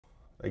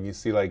Like you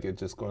see like it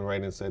just going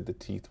right inside the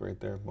teeth right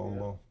there, boom,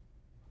 boom.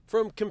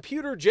 From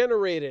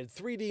computer-generated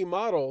 3D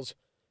models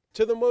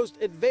to the most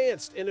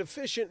advanced and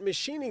efficient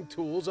machining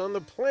tools on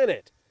the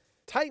planet,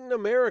 Titan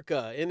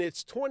America, in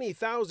its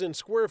 20,000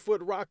 square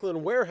foot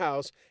Rockland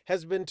warehouse,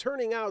 has been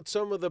turning out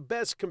some of the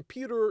best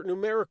computer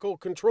numerical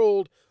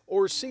controlled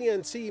or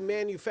CNC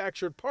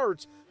manufactured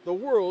parts the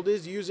world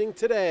is using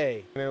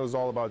today. And it was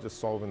all about just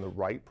solving the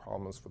right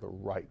problems for the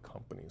right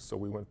companies. So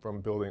we went from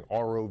building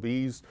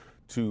ROVs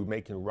to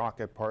making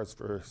rocket parts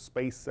for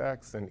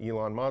SpaceX and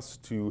Elon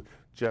Musk to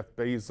Jeff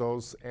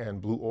Bezos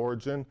and Blue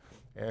Origin.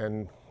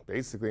 And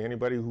basically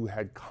anybody who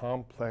had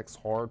complex,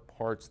 hard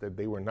parts that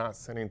they were not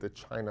sending to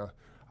China,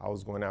 I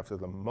was going after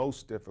the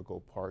most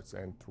difficult parts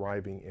and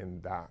thriving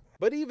in that.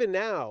 But even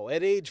now,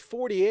 at age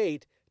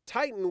 48,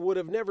 Titan would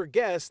have never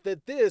guessed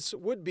that this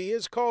would be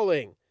his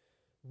calling.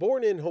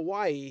 Born in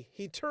Hawaii,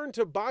 he turned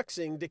to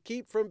boxing to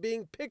keep from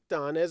being picked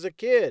on as a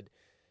kid.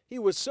 He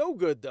was so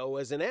good, though,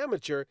 as an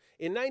amateur,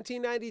 in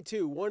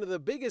 1992, one of the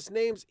biggest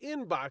names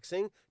in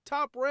boxing,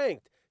 Top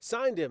Ranked,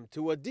 signed him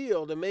to a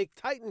deal to make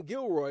Titan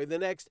Gilroy the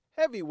next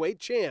heavyweight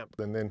champ.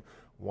 And then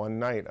one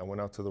night, I went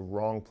out to the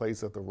wrong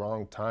place at the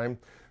wrong time.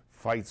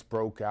 Fights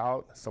broke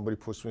out. Somebody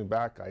pushed me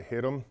back. I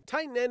hit him.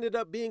 Titan ended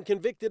up being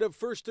convicted of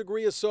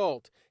first-degree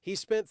assault. He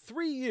spent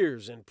 3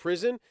 years in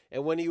prison,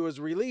 and when he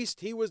was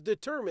released, he was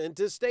determined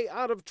to stay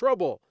out of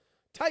trouble.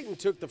 Titan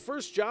took the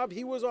first job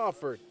he was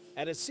offered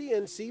at a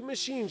CNC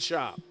machine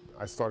shop.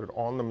 I started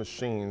on the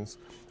machines.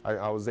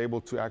 I was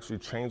able to actually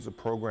change the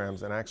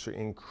programs and actually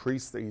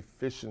increase the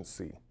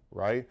efficiency,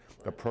 right?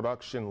 The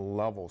production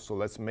level. So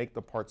let's make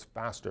the parts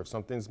faster. If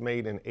something's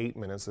made in 8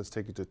 minutes, let's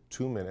take it to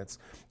 2 minutes.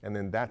 And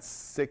then that's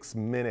 6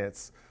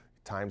 minutes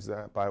times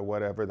that by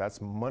whatever,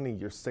 that's money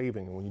you're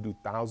saving. And when you do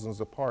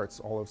thousands of parts,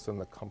 all of a sudden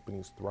the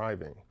company's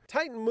thriving.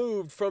 Titan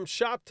moved from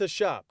shop to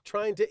shop,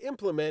 trying to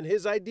implement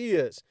his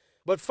ideas,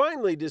 but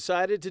finally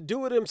decided to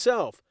do it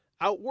himself,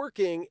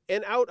 outworking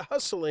and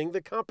out-hustling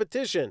the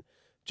competition,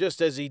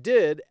 just as he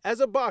did as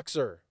a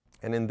boxer.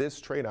 And in this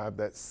trade, I have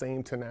that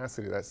same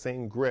tenacity, that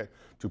same grit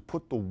to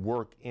put the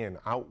work in,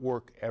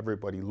 outwork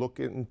everybody, look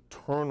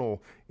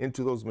internal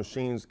into those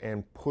machines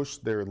and push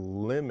their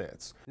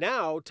limits.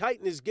 Now,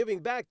 Titan is giving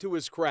back to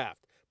his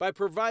craft by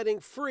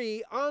providing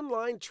free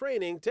online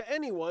training to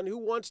anyone who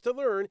wants to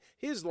learn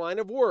his line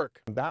of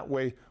work. That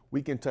way,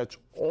 we can touch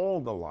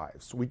all the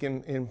lives. We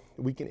can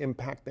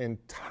impact the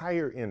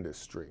entire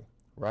industry,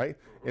 right?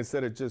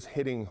 Instead of just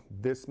hitting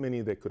this many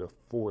that could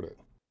afford it.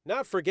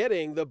 Not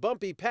forgetting the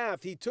bumpy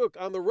path he took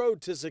on the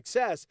road to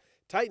success,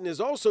 Titan is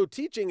also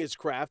teaching his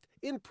craft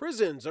in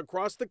prisons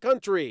across the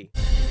country.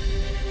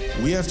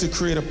 We have to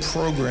create a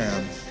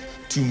program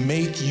to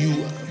make you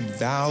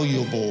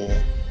valuable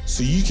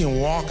so you can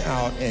walk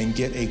out and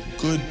get a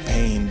good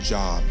paying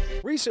job.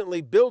 Recently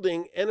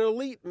building an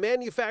elite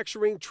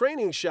manufacturing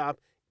training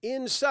shop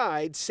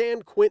inside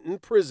San Quentin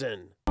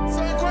Prison.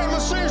 San Quentin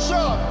Machine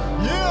Shop,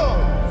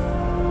 yeah!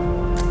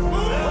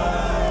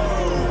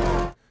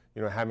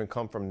 You know, having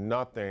come from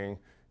nothing,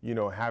 you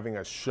know, having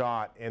a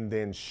shot and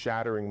then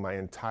shattering my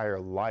entire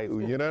life.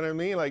 You know what I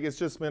mean? Like, it's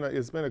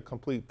been a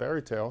complete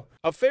fairy tale.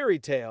 A fairy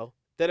tale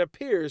that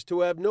appears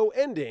to have no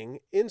ending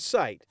in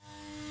sight.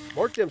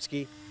 Mark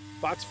Dembski,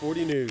 Fox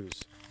 40 News.